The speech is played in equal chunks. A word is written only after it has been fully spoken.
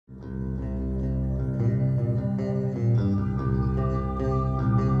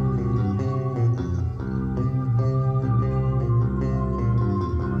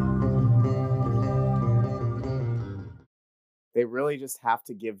really just have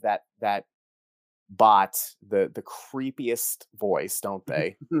to give that bot the creepiest voice, don't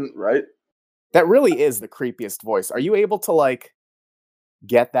they? Right? That really is the creepiest voice. Are you able to like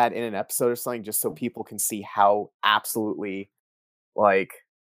get that in an episode or something just so people can see how absolutely like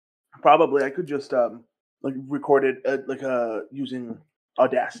Probably I could just like record it using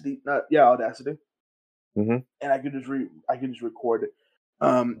Audacity. Audacity. Mhm. And I could just record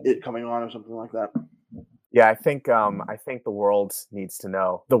it coming on or something like that. Yeah, I think the world needs to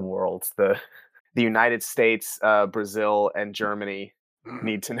know. The world, the United States, Brazil, and Germany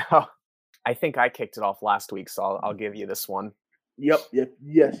need to know. I think I kicked it off last week, so I'll give you this one. Yep,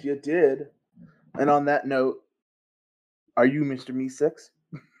 yes, you did. And on that note, are you Mr. Me 6?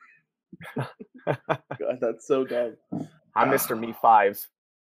 God, that's so dumb. I'm Mr. Me 5.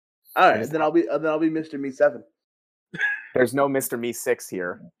 All I right, just then I'll be Mr. Me 7. there's no Mr. Me 6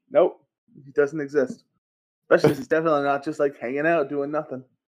 here. Nope, he doesn't exist. Especially he's definitely not just like hanging out doing nothing.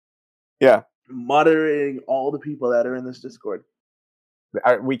 Yeah. Moderating all the people that are in this Discord.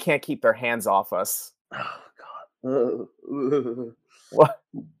 We can't keep their hands off us. Oh God. What?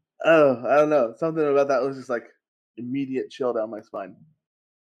 Oh, I don't know. Something about that was just like immediate chill down my spine.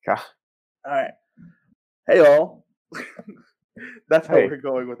 God. All right. Hey all. That's how Hey. we're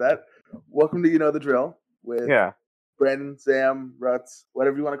going with that. Welcome to You Know the Drill with Yeah. Brandon, Sam, Ruts,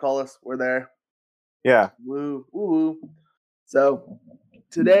 whatever you want to call us. We're there. Yeah. Woo, woo, woo. So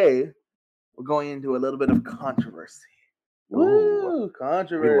today we're going into a little bit of controversy. Ooh. Woo, We love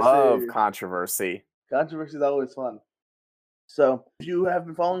controversy. controversy. Controversy is always fun. So, if you have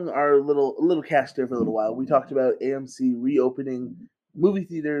been following our little cast here for a little while, we talked about AMC reopening movie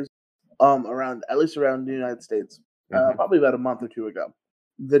theaters around at least around the United States, probably about a month or two ago.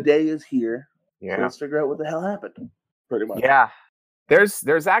 The day is here. So Yeah. let's figure out what the hell happened. Pretty much. Yeah.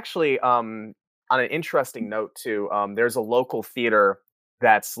 There's actually on an interesting note too, there's a local theater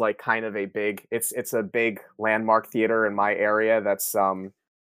that's like kind of a big it's a big landmark theater in my area that's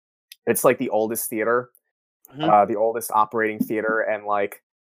it's like the oldest theater, Mhm. the oldest operating theater and like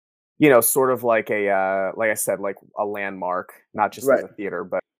you know, sort of like a like I said, like a landmark, not just as Right. a theater,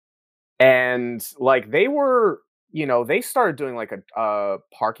 but and like they were, you know, they started doing like a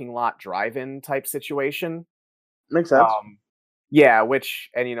parking lot drive-in type situation. Makes sense. Um, yeah, which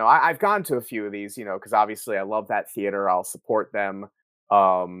and you know, I've gone to a few of these, you know, because obviously I love that theater. I'll support them.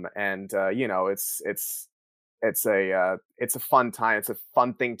 And you know, it's a fun time. It's a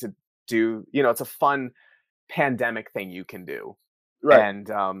fun thing to do. You know, it's a fun pandemic thing you can do. Right.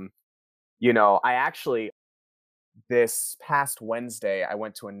 And you know, I actually this past Wednesday I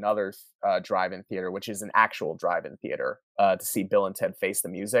went to another drive-in theater, which is an actual drive-in theater, to see Bill and Ted Face the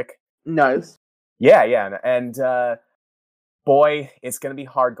Music. Nice. Yeah, yeah, and boy, it's gonna be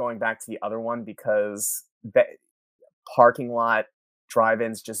hard going back to the other one because the parking lot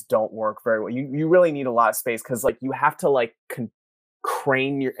drive-ins just don't work very well. You really need a lot of space because like you have to like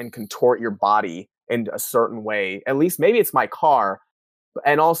crane your and contort your body in a certain way. At least maybe it's my car,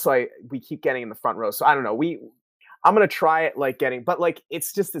 and also we keep getting in the front row. So I don't know. I'm gonna try it like getting, but like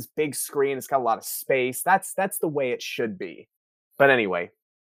it's just this big screen. It's got a lot of space. That's the way it should be. But anyway,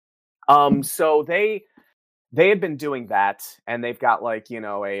 so they had been doing that, and they've got like you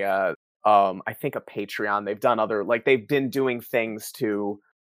know a I think a Patreon. They've done other like they've been doing things to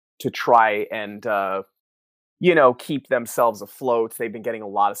try and you know keep themselves afloat. They've been getting a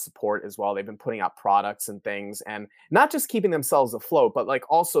lot of support as well. They've been putting out products and things, and not just keeping themselves afloat, but like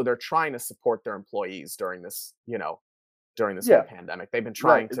also they're trying to support their employees during this you know during this whole Yeah. pandemic. They've been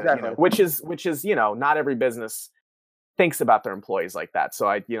Right. trying to you know Exactly. which is you know not every business thinks about their employees like that. So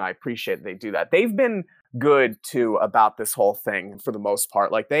I, you know, I appreciate they do that. They've been good too about this whole thing for the most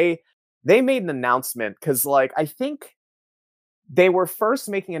part. Like they made an announcement because like I think they were first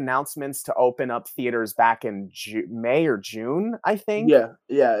making announcements to open up theaters back in May or June, I think. Yeah.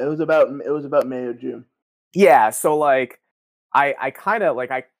 Yeah. It was about May or June. Yeah, so like I kind of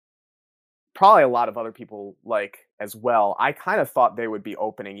like I probably a lot of other people like as well. I kind of thought they would be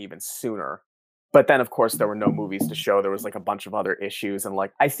opening even sooner. But then of course there were no movies to show. There was like a bunch of other issues and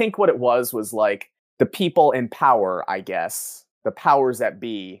like I think what it was like the people in power, I guess, the powers that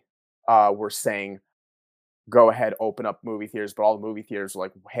be were saying go ahead open up movie theaters, but all the movie theaters were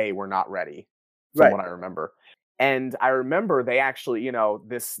like hey, we're not ready from Right. what I remember. And I remember they actually, you know,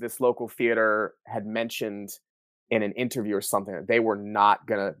 this local theater had mentioned in an interview or something that they were not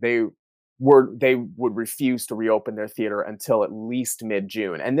gonna they would refuse to reopen their theater until at least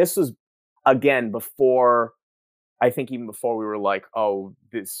mid-June. And this was again before I think even before we were like, oh,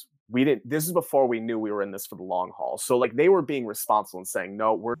 this is before we knew we were in this for the long haul. So like they were being responsible and saying,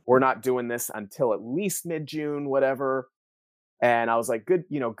 no, we're not doing this until at least mid-June, whatever. And I was like, good,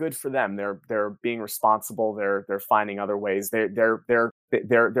 good for them. They're being responsible. They're finding other ways. They're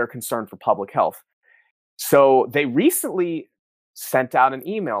concerned for public health. So they recently sent out an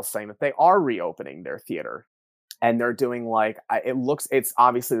email saying that they are reopening their theater, and they're doing like it's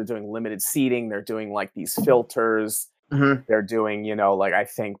obviously they're doing limited seating. They're doing like these filters. Hmm. They're doing, like I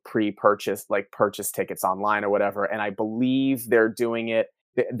think pre-purchase, like purchase tickets online or whatever. And I believe they're doing it.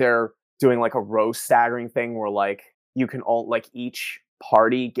 They're doing like a row staggering thing where like you can all like each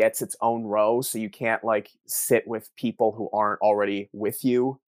party gets its own row, so you can't like sit with people who aren't already with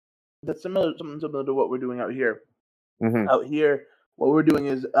you. That's something similar to what we're doing out here. Hmm. Out here, what we're doing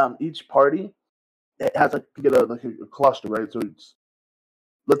is each party it has like you get a cluster, right? So it's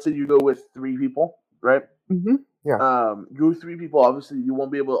let's say you go with three people, right? Yeah. You with three people, obviously you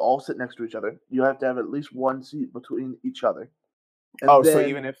won't be able to all sit next to each other. You have to have at least one seat between each other, and Oh, so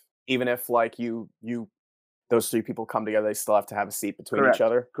then even if like you those three people come together, they still have to have a seat between each correct,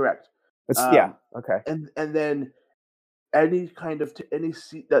 other. correct. It's yeah. Um, Okay. and then any kind of any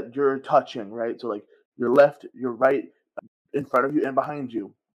seat that you're touching, right? So like your left, your right, in front of you, and behind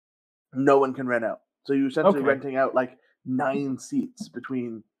you, no one can rent out. So you're essentially Okay. renting out like 9 seats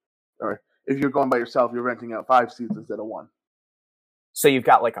between, or if you're going by yourself, you're renting out 5 seats instead of one. So you've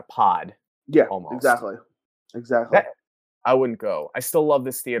got like a pod Yeah, almost. exactly, exactly. That I wouldn't go. I still love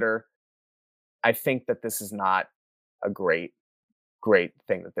this theater. I think that this is not a great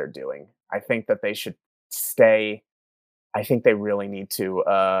thing that they're doing. I think that they should stay. I think they really need to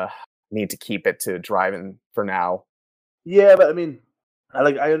keep it to drive-in for now. Yeah, but I mean,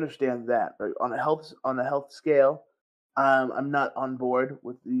 I understand that, right? On a health scale, I'm not on board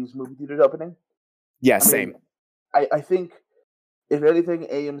with these movie theaters opening. Yeah, I mean, same. I think if anything,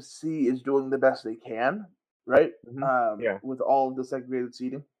 AMC is doing the best they can, right? Mhm. Yeah. With all of the segregated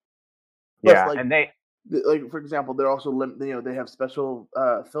seating. Plus, Yeah, like, and they like for example, they're also they have special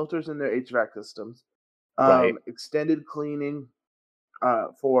filters in their HVAC systems, right. extended cleaning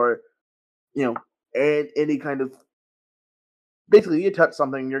for you know and any kind of basically you touch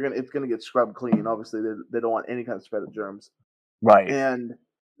something, it's gonna get scrubbed clean. Obviously, they don't want any kind of spread of germs. Right. And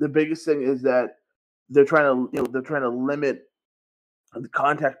the biggest thing is that they're trying to limit the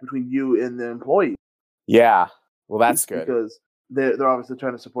contact between you and the employee Yeah. Well, that's good. because they're obviously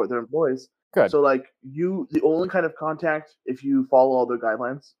trying to support their employees. Good. So like the only kind of contact if you follow all their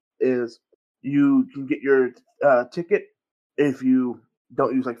guidelines is you can get your ticket if you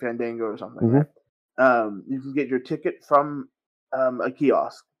don't use like Fandango or something, Mhm. right? You can get your ticket from a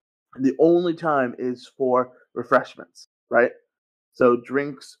kiosk. The only time is for refreshments, right? So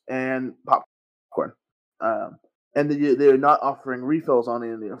drinks and popcorn, um, and they're not offering refills on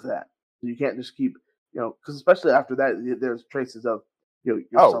any of that. So you can't just keep, because especially after that, there's traces of your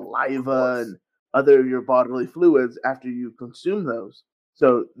Oh, of saliva course. and other your bodily fluids after you consume those.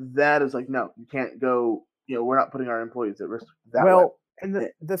 So that is like no, you can't go. We're not putting our employees at risk that way. Well, and the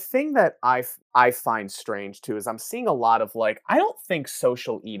Eh, the thing that I find strange too is I'm seeing a lot of like I don't think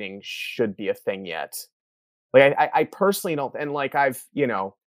social eating should be a thing yet. Like I personally don't, and like I've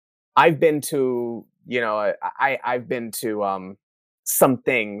been to I've been to some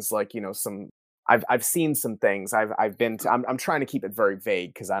things like some I've seen some things I've been to. I'm trying to keep it very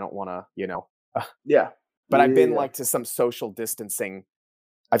vague because I don't want to Yeah, but yeah, I've yeah, been yeah. like to some social distancing.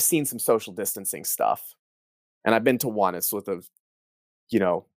 I've seen some social distancing stuff, and I've been to one. It's with a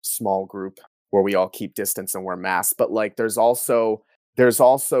small group where we all keep distance and wear masks. But like there's also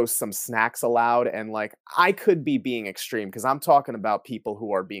some snacks allowed, and like I could be being extreme because I'm talking about people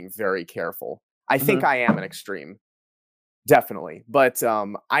who are being very careful. I think Hmm. I am an extreme, definitely. But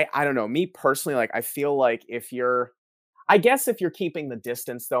I don't know. Me personally, like I feel like I guess if you're keeping the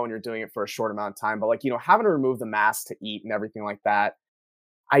distance though and you're doing it for a short amount of time, but like, having to remove the mask to eat and everything like that,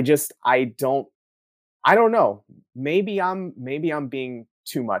 I don't know. Maybe I'm being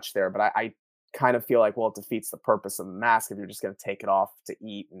too much there, but I kind of feel like, well, it defeats the purpose of the mask if you're just gonna take it off to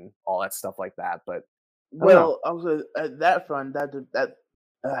eat and all that stuff like that. But I don't know. Well, I was at that front that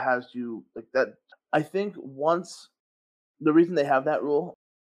has you like that. I think once the reason they have that rule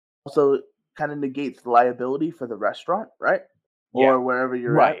also kind of negates the liability for the restaurant, right? Yeah. Or wherever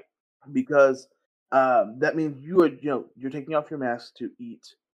you're at, Right. because that means you're taking off your mask to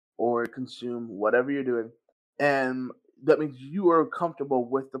eat or consume whatever you're doing, and that means you are comfortable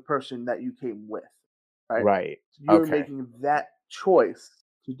with the person that you came with, right? Right. So you're Okay. making that choice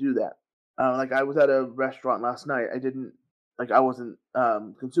to do that. Like I was at a restaurant last night. I wasn't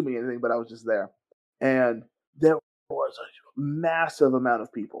consuming anything, but I was just there, and there was a massive amount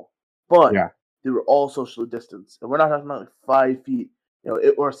of people, but Yeah. they were all socially distanced, and we're not talking about like 5 feet,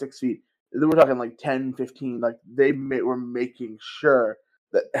 or 6 feet. We're talking like 10, 15. Like were making sure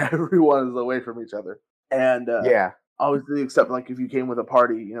that everyone is away from each other. And Yeah. obviously, except like if you came with a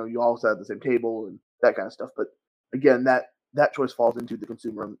party, you all sat at the same table and that kind of stuff. But again, that choice falls into the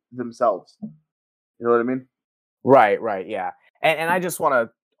consumer themselves. You know what I mean? Right, yeah. And I just want to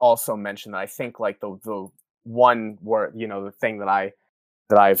also mention that I think like the one word, the thing that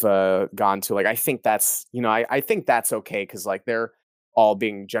I've gone to, like I think that's, I think that's okay because like they're all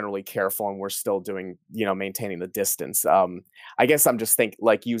being generally careful and we're still doing, maintaining the distance. I guess I'm just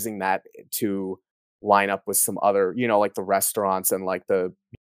like using that to line up with some other, like the restaurants and like the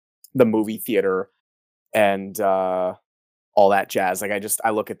movie theater and all that jazz. Like I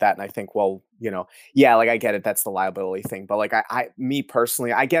look at that and I think, well, yeah, like I get it, that's the liability thing. But like me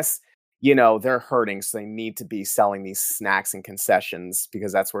personally, I guess, they're hurting, so they need to be selling these snacks and concessions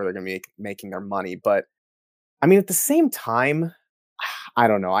because that's where they're gonna be making their money. But I mean, at the same time, I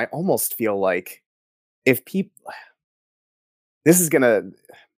don't know. I almost feel like if people this is gonna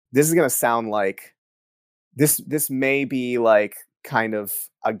this is gonna sound like this may be like kind of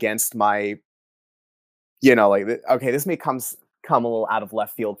against my like, okay, this may come a little out of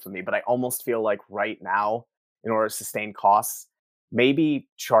left field for me, but I almost feel like right now, in order to sustain costs, maybe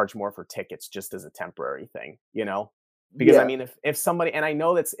charge more for tickets just as a temporary thing, Because I Yeah, mean, if somebody, and I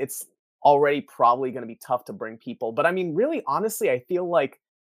know it's already probably going to be tough to bring people, but I mean, really, honestly, I feel like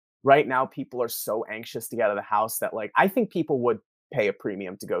right now people are so anxious to get out of the house that like I think people would pay a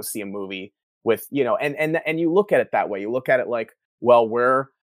premium to go see a movie with, and you look at it that way. You look at it like, well,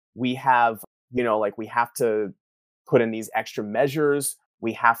 we have, like we have to put in these extra measures.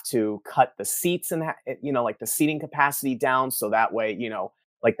 We have to cut the seats and like the seating capacity down so that way,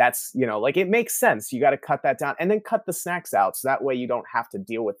 like that's, like it makes sense. You got to cut that down and then cut the snacks out so that way you don't have to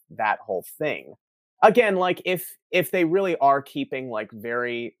deal with that whole thing. Again, like if they really are keeping like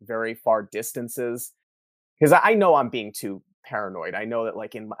very very far distances, because I know I'm being too paranoid. I know that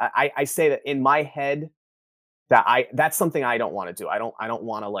like I say that in my head that that's something I don't want to do. I don't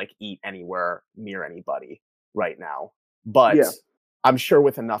want to like eat anywhere near anybody right now. But yeah. I'm sure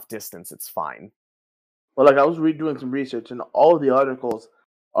with enough distance it's fine. Well, like I was doing some research, and all of the articles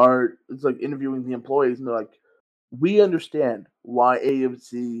are it's like interviewing the employees, and they're like, "We understand why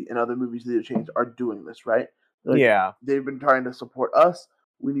AMC and other movie theater chains are doing this, right? Like Yeah, they've been trying to support us.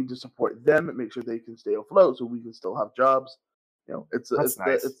 We need to support them and make sure they can stay afloat, so we can still have jobs. that's It's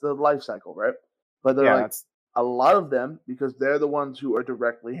nice. the life cycle, right? But they're Yeah, like that's a lot of them because they're the ones who are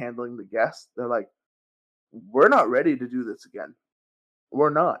directly handling the guests. They're like, we're not ready to do this again. We're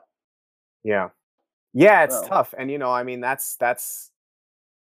not. yeah. Yeah, it's So tough. And I mean that's that's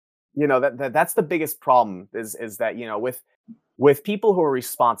the biggest problem is that, with people who are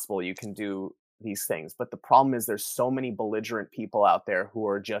responsible, you can do these things. But the problem is there's so many belligerent people out there who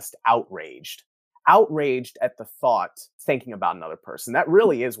are just outraged at the thought thinking about another person. That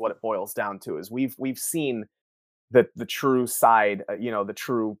really is what it boils down to. Is we've seen the true side, the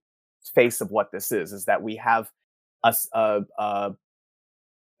true face of what this is that we have a s-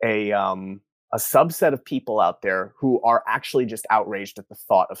 a subset of people out there who are actually just outraged at the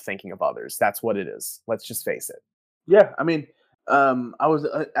thought of thinking of others. That's what it is. Let's just face it. yeah, I mean, I was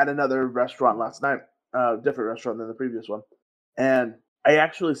at another restaurant last night, different restaurant than the previous one, and I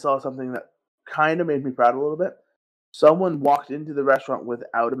actually saw something that kind of made me proud a little bit. Someone walked into the restaurant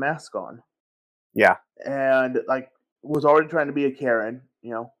without a mask on, Yeah. and like was already trying to be a Karen,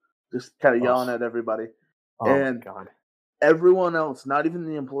 just kind of yelling Oh. at everybody, Oh my and god. everyone else, not even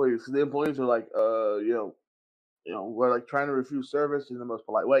the employees, because the employees are like, we're like trying to refuse service in the most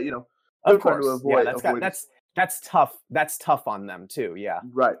polite way, Of they're trying to course. Yeah, avoid this, that's tough. That's tough on them too. Yeah.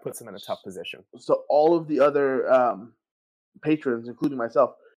 right? Puts them in a tough position. So all of the other patrons, including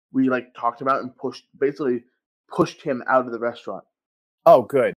myself, we like talked about and basically pushed him out of the restaurant. Oh,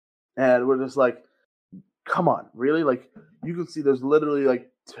 good. And we're just like, come on, really? Like, you can see there's literally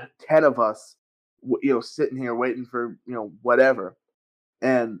like 10 of us, sitting here waiting for, whatever.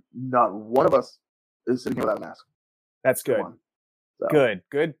 And not one of us is sitting here without a mask. That's Come good. on. So,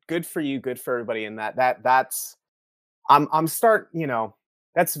 Good for you. Good for everybody in that's I'm start,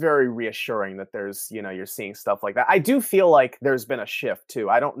 that's very reassuring that there's, you're seeing stuff like that. I do feel like there's been a shift too.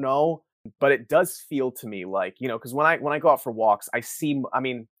 I don't know, but it does feel to me like, because when I go out for walks, I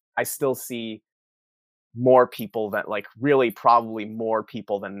mean, I still see more people that like really probably more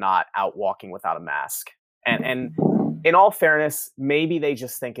people than not out walking without a mask. And in all fairness, maybe they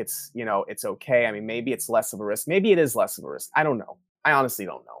just think it's, it's okay. I mean, maybe it's less of a risk. Maybe it is less of a risk. I don't know. I honestly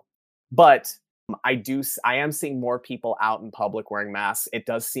don't know. But I am seeing more people out in public wearing masks. It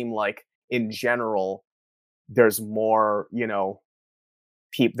does seem like in general there's more,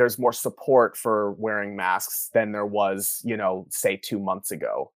 there's more support for wearing masks than there was, say 2 months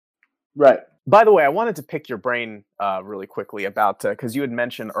ago. Right. By the way, I wanted to pick your brain really quickly about because you had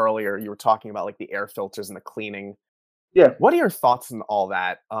mentioned earlier you were talking about like the air filters and the cleaning. Yeah. What are your thoughts on all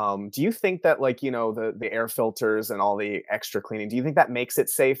that? Do you think that like the air filters and all the extra cleaning? Do you think that makes it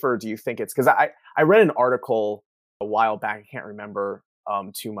safer? Do you think it's because I read an article a while back. I can't remember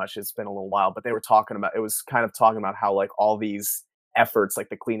too much. It's been a little while, but they were talking about it was kind of talking about how like all these efforts, like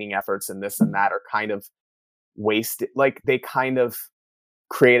the cleaning efforts and this and that, are kind of wasted. Like they kind of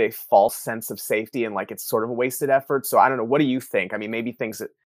create a false sense of safety and like it's sort of a wasted effort. So I don't know. What do you think? I mean, maybe things that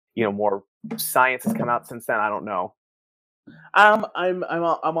more science has come out since then. I don't know. I'm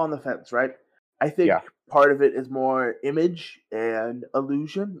on the fence, right? I think Yeah. part of it is more image and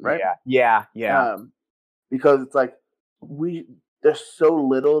illusion, right? Yeah. Because it's like there's so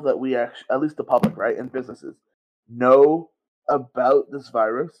little that we actually, at least the public, right, and businesses know about this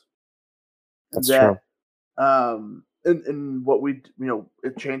virus That's true. and what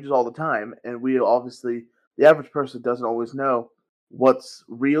it changes all the time, and we obviously the average person doesn't always know what's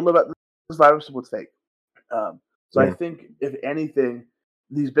real about this virus and what's fake. So I Yeah. think if anything,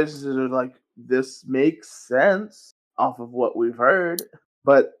 these businesses are like, this makes sense off of what we've heard,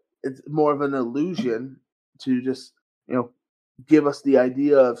 but it's more of an illusion to just give us the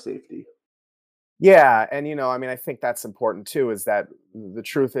idea of safety. Yeah, and I mean, I think that's important too. Is that the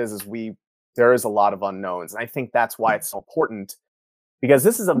truth is there is a lot of unknowns, and I think that's why it's so important because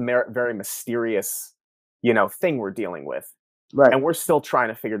this is a very mysterious, thing we're dealing with, Right. and we're still trying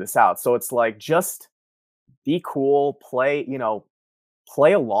to figure this out. So it's like just be cool, play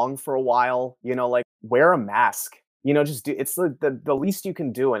along for a while, like wear a mask. Just do it's the least you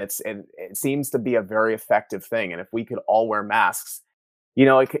can do, and it seems to be a very effective thing. And if we could all wear masks,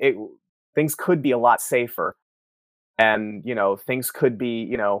 things could be a lot safer, and things could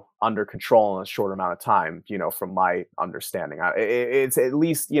be under control in a short amount of time. From my understanding, it's at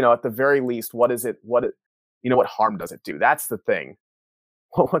least at the very least, what is it? What harm does it do? That's the thing.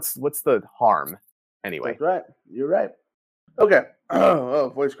 What's the harm anyway? That's right. You're right. Okay. Oh,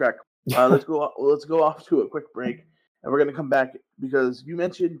 voice crack. Let's go. Let's go off to a quick break, and we're gonna come back because you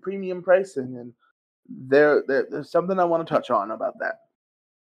mentioned premium pricing, and there's something I want to touch on about that.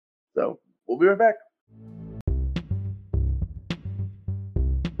 So we'll be right back.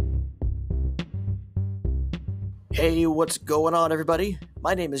 Hey, what's going on, everybody?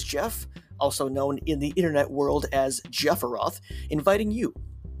 My name is Jeff, also known in the internet world as Jefferoth, inviting you to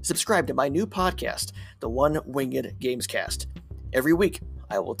subscribe to my new podcast, the One Winged Gamescast. Every week,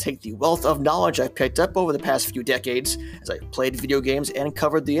 I will take the wealth of knowledge I've picked up over the past few decades as I played video games and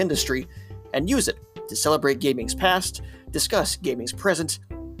covered the industry, and use it to celebrate gaming's past, discuss gaming's present,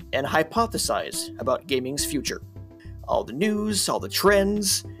 and hypothesize about gaming's future. All the news, all the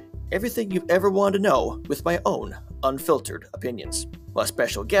trends, everything you've ever wanted to know with my own unfiltered opinions. Plus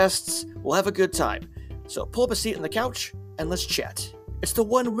special guests, we'll have a good time. So pull up a seat on the couch and let's chat. It's the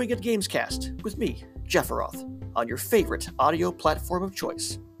One Winged Gamescast with me, Jefferoth, on your favorite audio platform of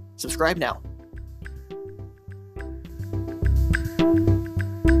choice. Subscribe now.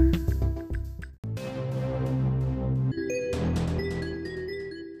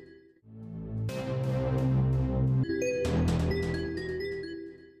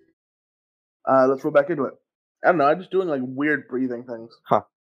 Let's roll back into it. I don't know. I'm just doing like weird breathing things. Huh.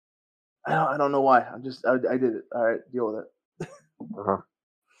 I don't know why. I did it. All right, deal with it. Uh-huh.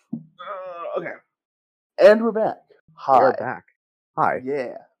 Okay. And we're back. Hi. We're back. Hi.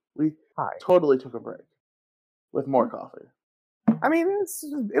 Yeah. We Hi. totally took a break with more coffee. I mean,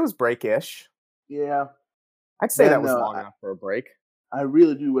 it was break-ish. Yeah. I'd say Yeah, that was no, long enough for a break. I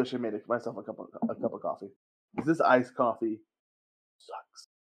really do wish I made myself a cup of coffee. 'Cause this iced coffee sucks.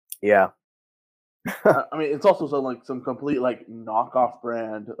 Yeah. I mean, it's also some complete like knockoff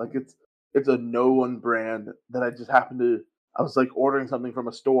brand. Like it's a no one brand that I just happened to. I was like ordering something from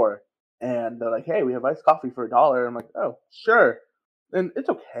a store, and they're like, "Hey, we have iced coffee for $1." I'm like, "Oh, sure." And it's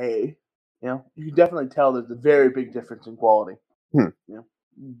okay. You can definitely tell there's a very big difference in quality. Hmm.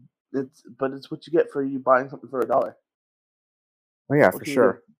 It's what you get for you buying something for $1. Oh yeah, What for can you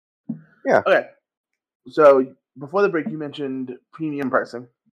sure. do? Yeah. Okay. So before the break, you mentioned premium pricing.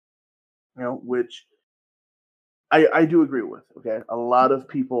 Which I do agree with. Okay, a lot of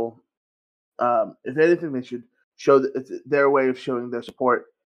people, if anything, they should show that it's their way of showing their support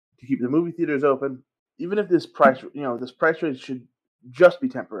to keep the movie theaters open, even if this price rate should just be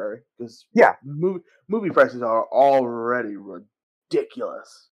temporary because Yeah. movie prices are already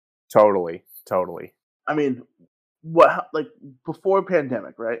ridiculous. Totally. I mean, like before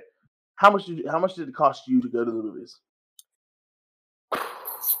pandemic, right? How much did it cost you to go to the movies?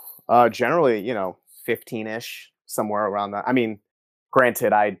 Generally, 15-ish, somewhere around that. I mean,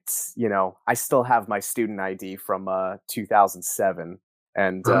 granted, I still have my student ID from 2007,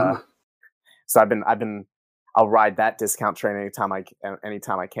 and so I'll ride that discount train anytime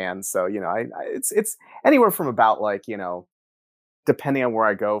I can. So it's anywhere from about like depending on where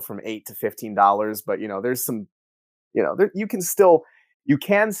I go, from $8 to $15. But there's some there, you can still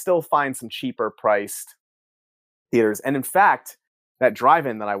find some cheaper priced theaters. And in fact, that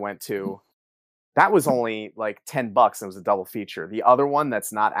drive-in that I went to, that was only like $10. And it was a double feature. The other one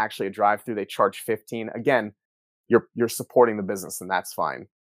that's not actually a drive-through, they charge 15. Again, you're supporting the business, and that's fine.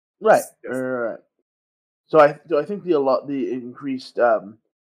 Right. Right. So I think the increased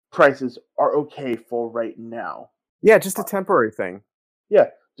prices are okay for right now. Yeah, just a temporary thing. Yeah,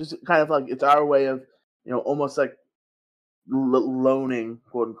 just kind of like it's our way of almost like loaning,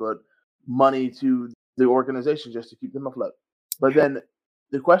 quote unquote, money to the organization just to keep them afloat. But then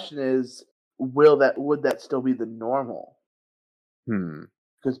the question is, would that still be the normal?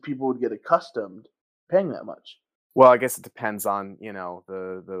 Because people would get accustomed paying that much. Well, I guess it depends on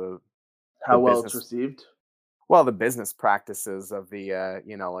the how well it's received. Well, the business practices of the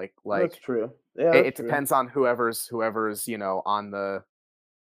like that's true. Yeah, it depends on whoever's on the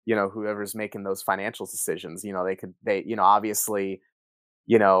whoever's making those financial decisions. They obviously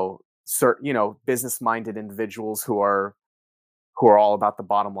certain business-minded individuals who are all about the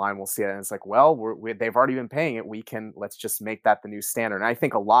bottom line will see it, and it's like, well, they've already been paying it. Let's just make that the new standard. And I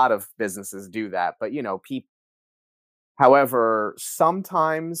think a lot of businesses do that. But however,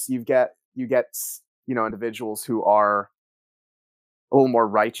 sometimes you get individuals who are a little more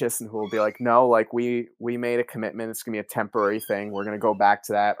righteous and who will be like, no, like we made a commitment. It's gonna be a temporary thing. We're gonna go back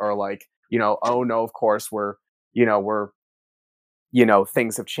to that. Or like, oh no, of course we're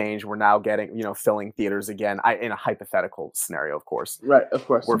things have changed. We're now getting, filling theaters again. In a hypothetical scenario, of course. Right, of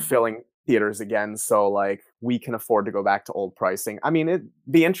course. We're filling theaters again. So like we can afford to go back to old pricing. I mean, it'd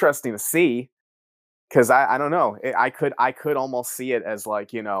be interesting to see. Because I don't know, I could almost see it as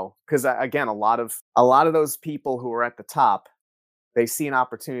like, because again, a lot of those people who are at the top, they see an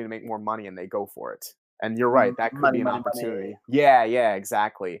opportunity to make more money and they go for it. And you're right, that could be an opportunity. Yeah,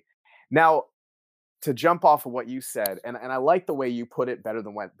 exactly. Now, to jump off of what you said, and I like the way you put it better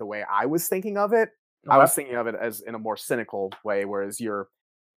than the way I was thinking of it. I was thinking of it as in a more cynical way, whereas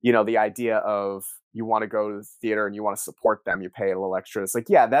the idea of you want to go to the theater and you want to support them, you pay a little extra. It's like,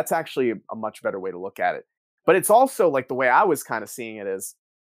 yeah, that's actually a much better way to look at it. But it's also like the way I was kind of seeing it is,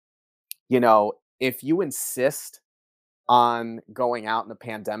 if you insist on going out in a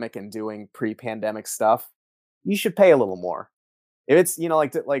pandemic and doing pre-pandemic stuff, you should pay a little more. If it's,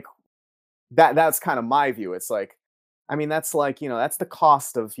 like that's kind of my view. It's like, I mean, that's like, that's the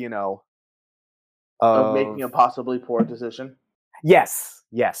cost of, of making a possibly poor decision. Yes,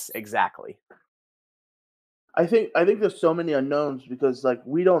 exactly. I think there's so many unknowns because like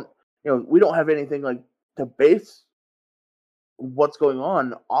we don't have anything like to base what's going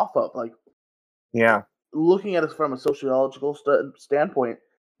on off of. Like, yeah, looking at it from a sociological standpoint,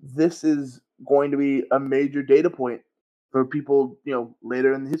 this is going to be a major data point for people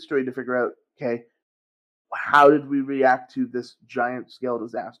later in the history to figure out, okay, how did we react to this giant scale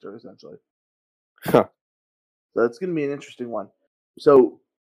disaster essentially? Huh. So it's going to be an interesting one. So,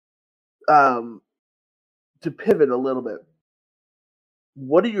 to pivot a little bit,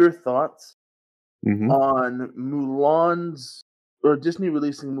 what are your thoughts on Mulan's or Disney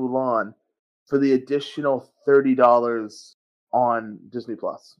releasing Mulan for the additional $30 on Disney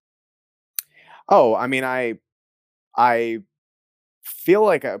Plus? Oh, I mean, I feel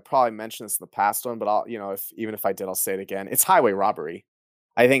like I probably mentioned this in the past one, but I'll, even if I did, I'll say it again. It's highway robbery.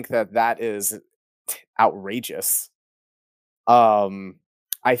 I think that is outrageous.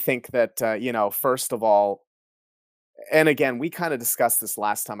 I think that, first of all, and again, we kind of discussed this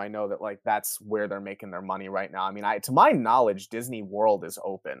last time. I know that like that's where they're making their money right now. I mean, to my knowledge, Disney World is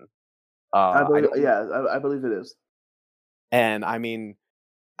open. I believe it is. And I mean,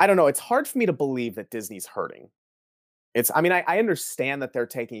 I don't know. It's hard for me to believe that Disney's hurting. I mean, I understand that they're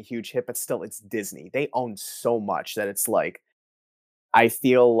taking a huge hit, but still, it's Disney. They own so much that it's like, I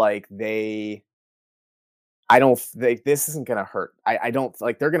feel like this isn't going to hurt. I don't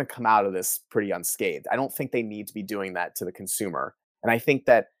like they're going to come out of this pretty unscathed. I don't think they need to be doing that to the consumer. And I think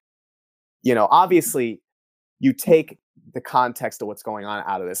that, obviously you take the context of what's going on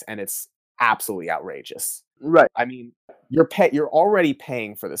out of this and it's absolutely outrageous. Right. I mean, you're already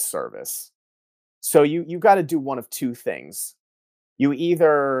paying for this service. So you got to do one of two things. You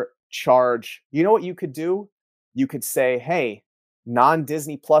either charge, what you could do? You could say, hey,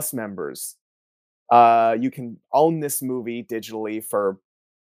 non-Disney Plus members, you can own this movie digitally for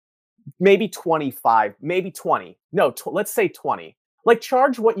maybe 25, maybe 20. No, let's say 20. Like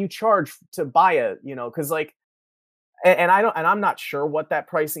charge what you charge to buy a, cuz like and I'm not sure what that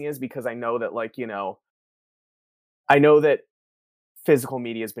pricing is because I know that I know that physical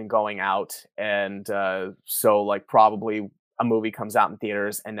media has been going out and so like probably a movie comes out in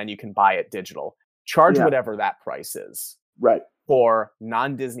theaters and then you can buy it digital. Charge Yeah. whatever that price is Right. for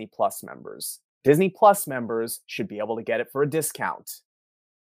non-Disney Plus members. Disney Plus members should be able to get it for a discount.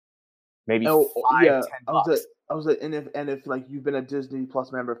 Maybe Oh, yeah. $5-10. I was like, and if like you've been a Disney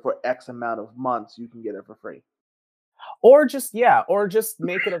Plus member for X amount of months, you can get it for free. Or just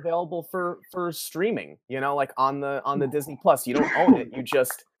make it available for streaming, like on the Disney Plus. You don't own it.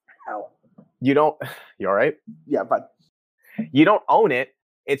 Ow. You don't you all right? Yeah, but You don't own it.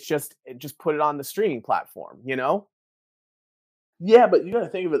 It's just put it on the streaming platform, yeah, but you got to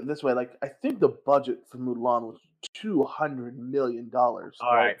think of it this way. Like, I think the budget for Mulan was $200 million. All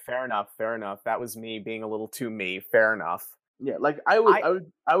Right? right, fair enough. That was me being a little too me. Fair enough. Yeah, like I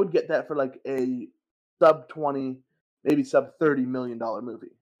would get that for like a sub 20, maybe sub $30 million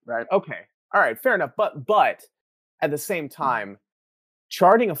movie, right? Okay. All right, fair enough. But at the same time,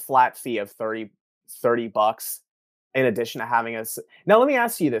 charging a flat fee of $30 in addition to having now let me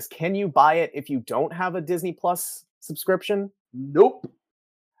ask you this. Can you buy it if you don't have a Disney Plus subscription? Nope.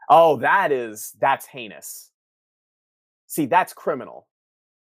 Oh, that's heinous. See, that's criminal.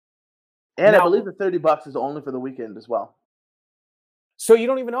 And Now- I believe the $30 is only for the weekend as well. So you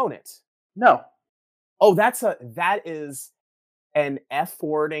don't even own it. No. Oh, that is an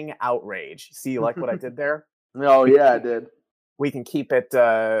F-wording outrage. See, like what I did there? Oh yeah, I did. We can keep it,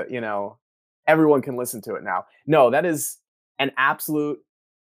 everyone can listen to it now. No, that is an absolute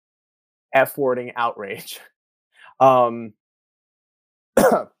F-wording outrage.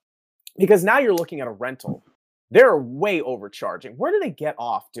 Because now you're looking at a rental. They're way overcharging. Where do they get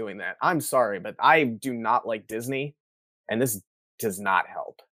off doing that? I'm sorry, but I do not like Disney, and this does not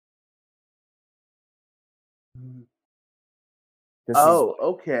help. This is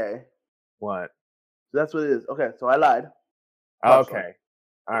Okay. what? So that's what it is. Okay, so I lied. Partially. Okay.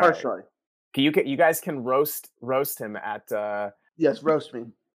 All right. Partially. You guys can roast him at Yes, roast me.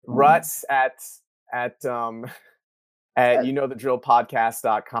 Ruts at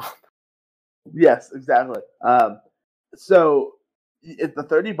knowthedrillpodcast.com. Yes, exactly. So it's the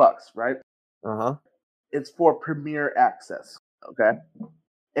 $30, right? Uh-huh. It's for Premier Access. Okay.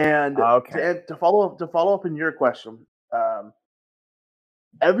 And Okay. to follow up in your question,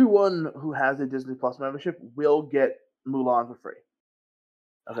 everyone who has a Disney Plus membership will get Mulan for free.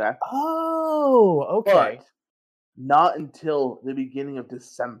 Okay. Oh, okay. But not until the beginning of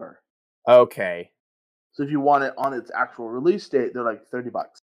December. Okay. So if you want it on its actual release date, they're like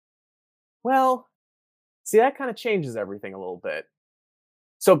 $30. Well, see, that kind of changes everything a little bit.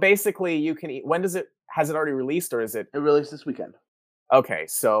 So basically, you can eat. Has it already released, or is it? It released this weekend. Okay,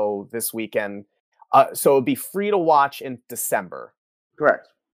 so this weekend. So it'd be free to watch in December. Correct.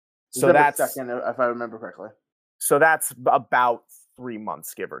 So December that's 2nd, if I remember correctly. So that's about 3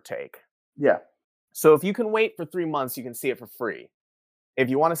 months, give or take. Yeah. So if you can wait for 3 months, you can see it for free. If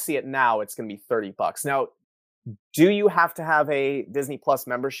you want to see it now, it's going to be $30. Now, do you have to have a Disney Plus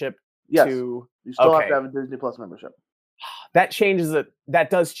membership? Yes. To You still have okay. to have a Disney Plus membership. That changes it. That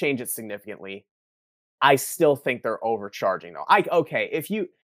does change it significantly. I still think they're overcharging though. I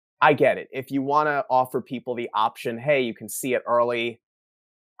get it. If you want to offer people the option, hey, you can see it early.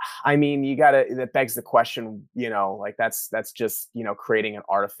 I mean, that begs the question, like that's just, creating an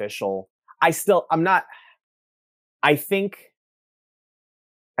artificial. I think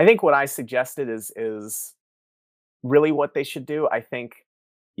what I suggested is really what they should do. I think,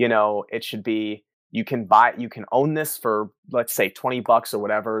 it should be, you can own this for, let's say, $20 or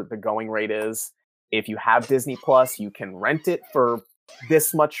whatever the going rate is. If you have Disney Plus, you can rent it for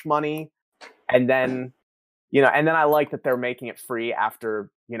this much money. And then, I like that they're making it free after,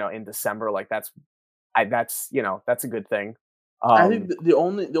 in December. Like that's a good thing. I think the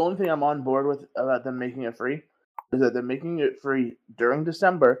only thing I'm on board with about them making it free is that they're making it free during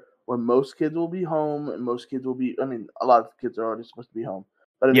December when most kids will be home and most kids will be, a lot of kids are already supposed to be home.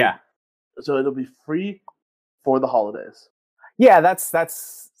 But so it'll be free for the holidays. Yeah, that's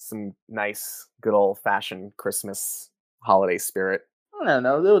some nice, good old fashioned Christmas holiday spirit. I don't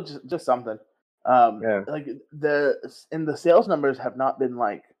know. They were just something. Like the sales numbers have not been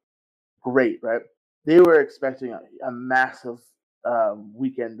like great, right? They were expecting a massive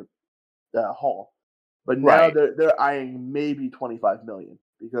weekend haul, but now they're eyeing maybe 25 million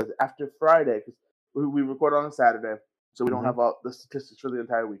because after Friday, because we record on a Saturday, so we don't have all the statistics for the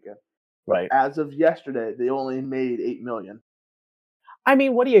entire weekend. Right. As of yesterday, they only made 8 million. I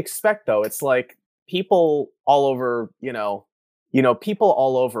mean, what do you expect though? It's like people all over, people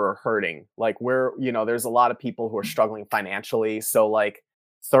all over are hurting. Like there's a lot of people who are struggling financially. So like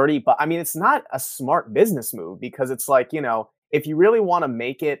 30, but I mean, it's not a smart business move because it's like, if you really want to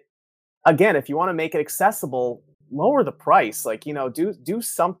make it, again, if you want to make it accessible, lower the price. Like, do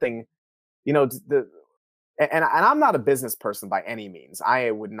something, you know, the and I'm not a business person by any means. I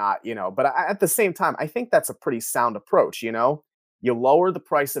would not, but at the same time, I think that's a pretty sound approach. You lower the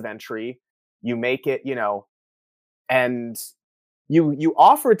price of entry, you make it, and you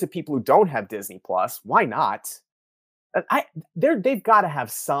offer it to people who don't have Disney Plus. Why not? They've got to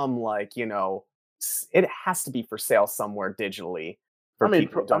have some like, it has to be for sale somewhere digitally for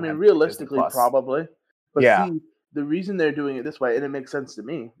people who don't have Disney realistically, Plus. probably. But Yeah. see, the reason they're doing it this way, and it makes sense to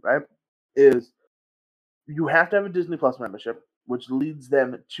me, right, is you have to have a Disney Plus membership, which leads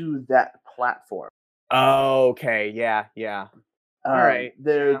them to that platform. Oh, okay. Yeah. Yeah. All right.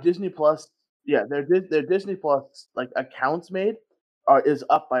 Their Yeah. Disney Plus, their Disney Plus like accounts made is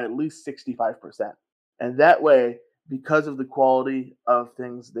up by at least 65%, and that way, because of the quality of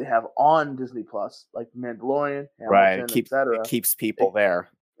things they have on Disney Plus, like Mandalorian, Right. Hamilton, etc., It keeps people there.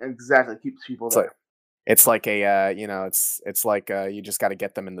 Exactly, keeps people So there. it's like it's like you just got to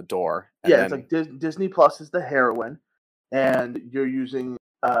get them in the door. And Yeah, it's like Disney Plus is the heroine, and you're using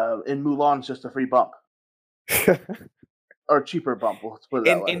in Mulan's just a free bump or cheaper bump. Let's put it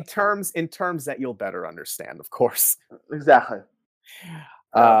that way. in terms that you'll better understand, of course. Exactly.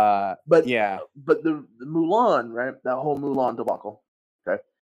 But But the Mulan, right? That whole Mulan debacle. Okay.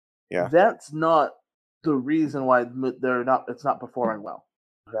 Yeah. That's not the reason why it's not performing well.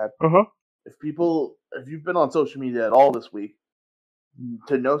 Okay. If you've been on social media at all this week,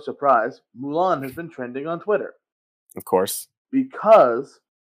 to no surprise, Mulan has been trending on Twitter. Of course. Because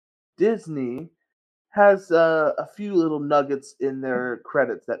Disney has a few little nuggets in their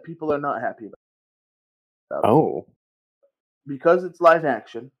credits that people are not happy about. Oh. Because it's live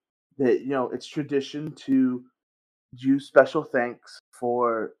action, that it's tradition to do special thanks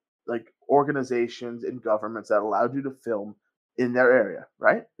for like organizations and governments that allowed you to film in their area,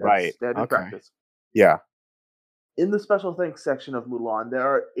 right? That's Right. standard Okay. practice. Yeah. In the special thanks section of Mulan, there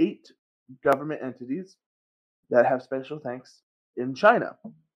are 8 government entities that have special thanks in China.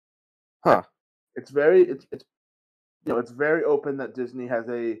 Huh. It's very it's very open that Disney has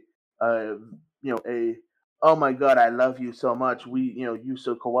a oh my god, I love you so much, you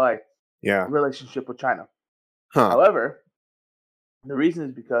so kawaii relationship with China. Huh. However, the reason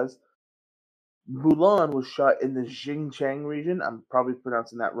is because Mulan was shot in the Xinjiang region. I'm probably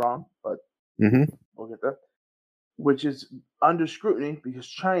pronouncing that wrong, but we'll get there. Which is under scrutiny because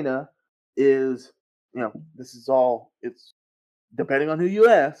China is, this is all, it's depending on who you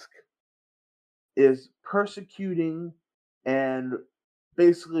ask, is persecuting and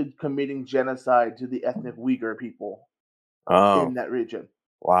basically committing genocide to the ethnic Uyghur people in that region.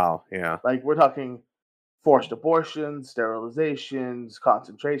 Wow. Yeah. Like we're talking forced abortions, sterilizations,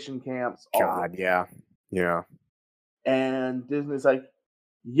 concentration camps. God. Yeah. Yeah. And Disney's like,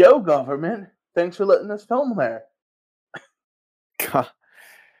 yo, government, thanks for letting us film there.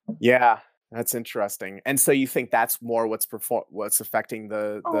 Yeah, that's interesting. And so you think that's more what's affecting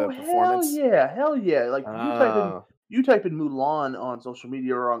the performance? Hell yeah! Like you type in Mulan on social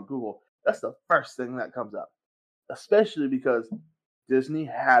media or on Google, that's the first thing that comes up. Especially because Disney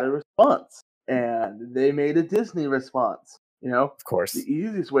had a response, and they made a Disney response. Of course. The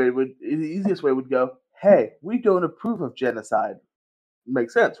easiest way would go, hey, we don't approve of genocide.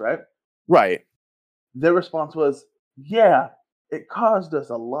 Makes sense, right? Right. Their response was, yeah, it caused us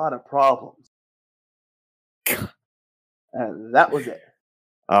a lot of problems. And that was it.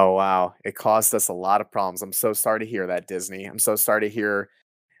 Oh, wow. It caused us a lot of problems. I'm so sorry to hear that, Disney. I'm so sorry to hear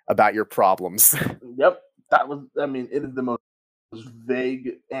about your problems. Yep. It is the most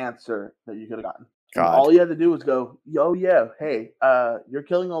vague answer that you could have gotten. God. All you had to do was go, yo, yeah, hey, you're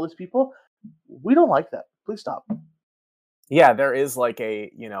killing all these people. We don't like that. Please stop. Yeah, there is like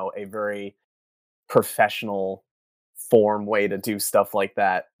a very professional form way to do stuff like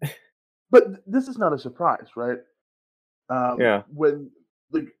that. But this is not a surprise, right? Yeah. When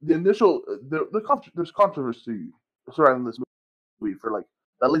the initial there's controversy surrounding this movie for like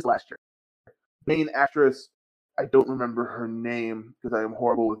at least last year. Main actress, I don't remember her name because I am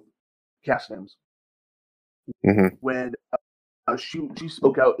horrible with cast names. When she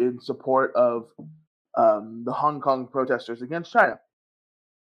spoke out in support of the Hong Kong protesters against China.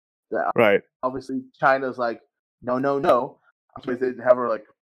 Right. Obviously, China's like, no. I'm surprised they didn't have her like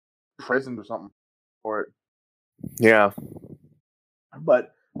prisoned or something for it. Yeah.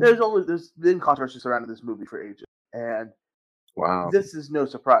 But there's been controversy surrounding this movie for ages, and Wow. this is no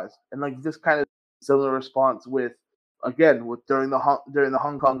surprise. And like this kind of similar response with during the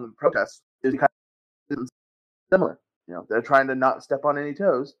Hong Kong protests is kind of similar. They're trying to not step on any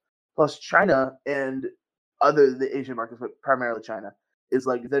toes. Plus, China and the Asian markets, but primarily China, is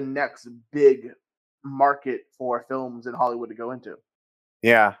like the next big market for films in Hollywood to go into.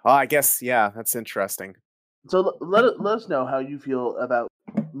 Yeah. Well, I guess, that's interesting. So let us know how you feel about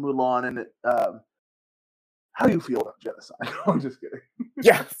Mulan and how you feel about genocide. I'm just kidding.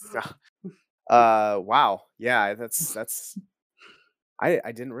 Yeah. Wow. Yeah, that's I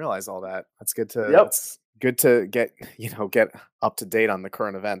didn't realize all that. That's good to Yep. That's good to get up to date on the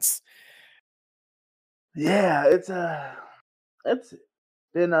current events. Yeah, it's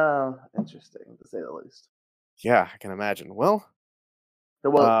been interesting to say the least. Yeah, I can imagine. Well,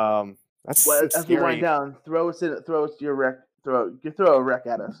 So, that's some as we wind scary. down, throw us your rec. Throw a wreck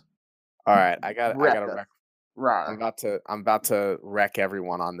at us. All right, I got Wreck a us. wreck. Rawr. I'm about to wreck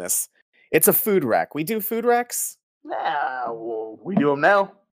everyone on this. It's a food wreck. We do food wrecks? Nah, well, we do them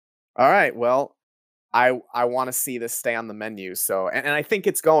now. All right. Well, I want to see this stay on the menu. So, and I think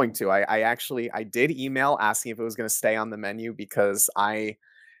it's going to. I did email asking if it was going to stay on the menu because I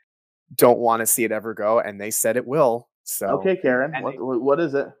don't want to see it ever go, and they said it will. So Okay, Karen. and What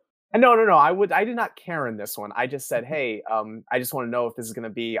is it? no. I did not Karen this one. I just said, hey, I just want to know if this is going to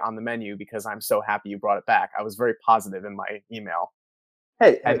be on the menu because I'm so happy you brought it back. I was very positive in my email.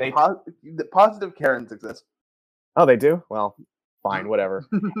 Hey, And the positive Karens exist. Oh, they do? Well, fine, whatever.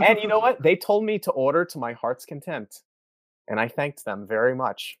 And you know what? They told me to order to my heart's content, and I thanked them very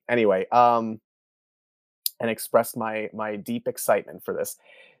much. Anyway, and expressed my deep excitement for this.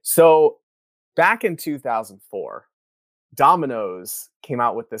 So, back in 2004, Domino's came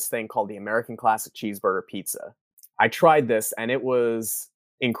out with this thing called the American Classic Cheeseburger Pizza. I tried this, and it was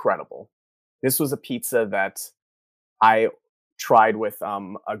incredible. This was a pizza that I tried with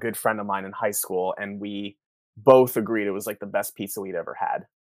a good friend of mine in high school, and we both agreed it was like the best pizza we'd ever had.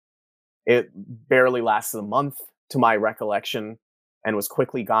 It barely lasted a month to my recollection and was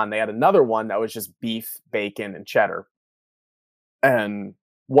quickly gone. They had another one that was just beef, bacon, and cheddar and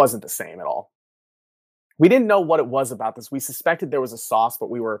wasn't the same at all. We didn't know what it was about this. We suspected there was a sauce, but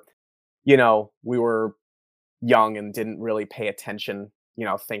we were young and didn't really pay attention,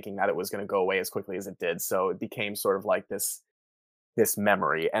 thinking that it was going to go away as quickly as it did. So it became sort of like this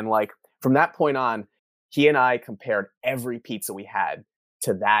memory. And like from that point on, he and I compared every pizza we had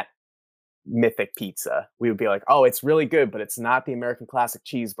to that mythic pizza. We would be like, oh, it's really good, but it's not the American Classic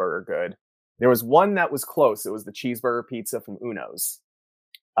Cheeseburger good. There was one that was close. It was the cheeseburger pizza from Uno's,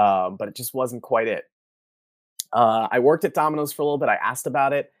 but it just wasn't quite it. I worked at Domino's for a little bit. I asked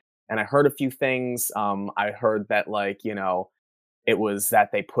about it, and I heard a few things. I heard that it was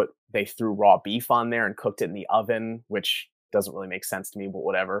that they threw raw beef on there and cooked it in the oven, which doesn't really make sense to me, but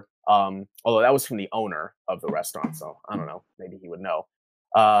whatever. Although that was from the owner of the restaurant, so I don't know. Maybe he would know.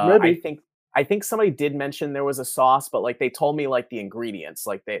 Maybe. I think somebody did mention there was a sauce, but like they told me like the ingredients,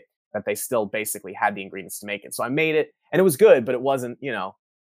 like that they still basically had the ingredients to make it. So I made it, and it was good, but it wasn't.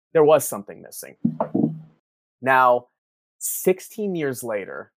 There was something missing. Now, 16 years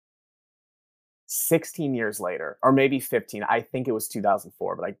later, or maybe 15, I think it was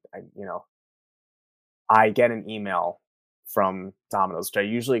 2004, but I get an email from Domino's, which I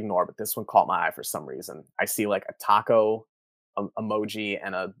usually ignore, but this one caught my eye for some reason. I see like a taco emoji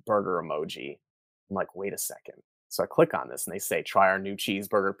and a burger emoji. I'm like, wait a second. So I click on this and they say, try our new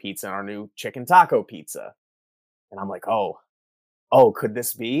cheeseburger pizza and our new chicken taco pizza. And I'm like, oh, could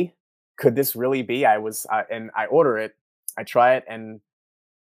this be? Could this really be? And I order it, I try it, and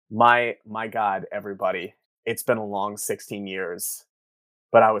my God, everybody, it's been a long 16 years,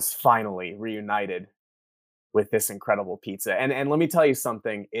 but I was finally reunited with this incredible pizza. And let me tell you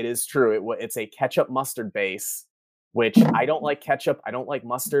something, it is true. It's a ketchup mustard base, which I don't like ketchup, I don't like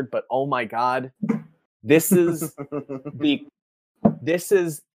mustard, but oh my God, this is the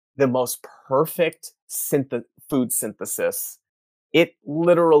most perfect food synthesis. It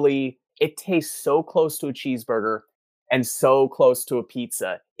literally, it tastes so close to a cheeseburger and so close to a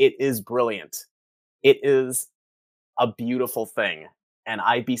pizza. It is brilliant. It is a beautiful thing. And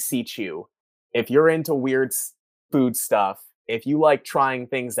I beseech you, if you're into weird food stuff, if you like trying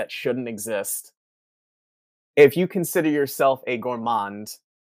things that shouldn't exist, if you consider yourself a gourmand,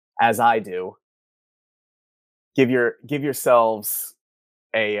 as I do, give yourselves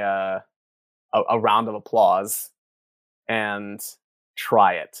a round of applause and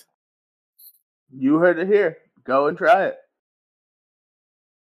try it. You heard it here. Go and try it.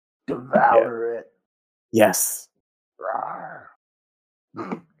 Devour it. Yes. All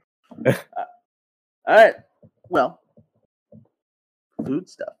right. Well, food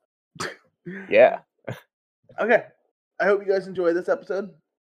stuff. Yeah. Okay. I hope you guys enjoyed this episode.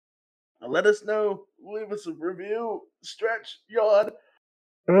 Let us know. Leave us a review. Stretch, yawn.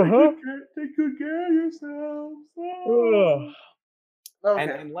 Take good care of yourselves. Oh. Okay.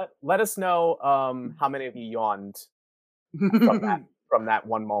 And let us know how many of you yawned from that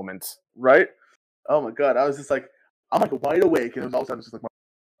one moment. Right? Oh my god. I was just like, I'm like wide awake, and all of a sudden it's just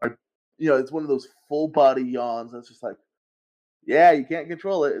like it's one of those full body yawns. And it's just like, yeah, you can't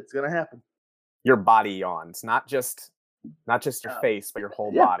control it. It's gonna happen. Your body yawns, not just your face, but your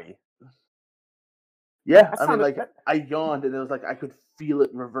whole body. Yeah, I mean, like I yawned, and it was like I could feel it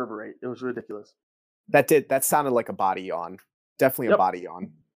reverberate. It was ridiculous. That sounded like a body yawn. Definitely a body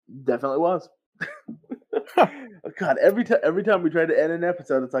yawn. Definitely was. God, every time we try to end an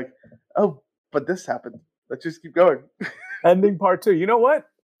episode, it's like, oh, but this happened. Let's just keep going. Ending part 2. You know what?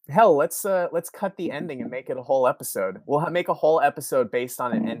 Hell, let's cut the ending and make it a whole episode. We'll make a whole episode based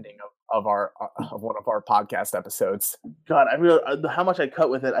on an ending of one of our podcast episodes. God, I mean, how much I cut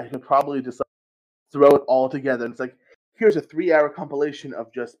with it, I could probably just throw it all together. And it's like, here's a 3-hour compilation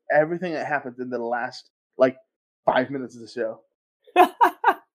of just everything that happens in the last 5 minutes of the show.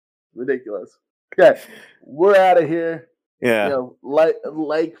 Ridiculous. Okay, we're out of here. Yeah.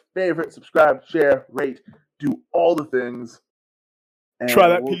 Like, favorite, subscribe, share, rate, do all the things. And try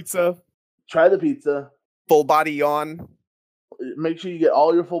that pizza. Try the pizza. Full body yawn. Make sure you get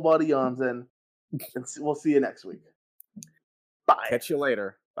all your full body yawns in. And we'll see you next week. Bye. Catch you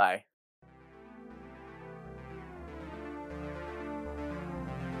later. Bye.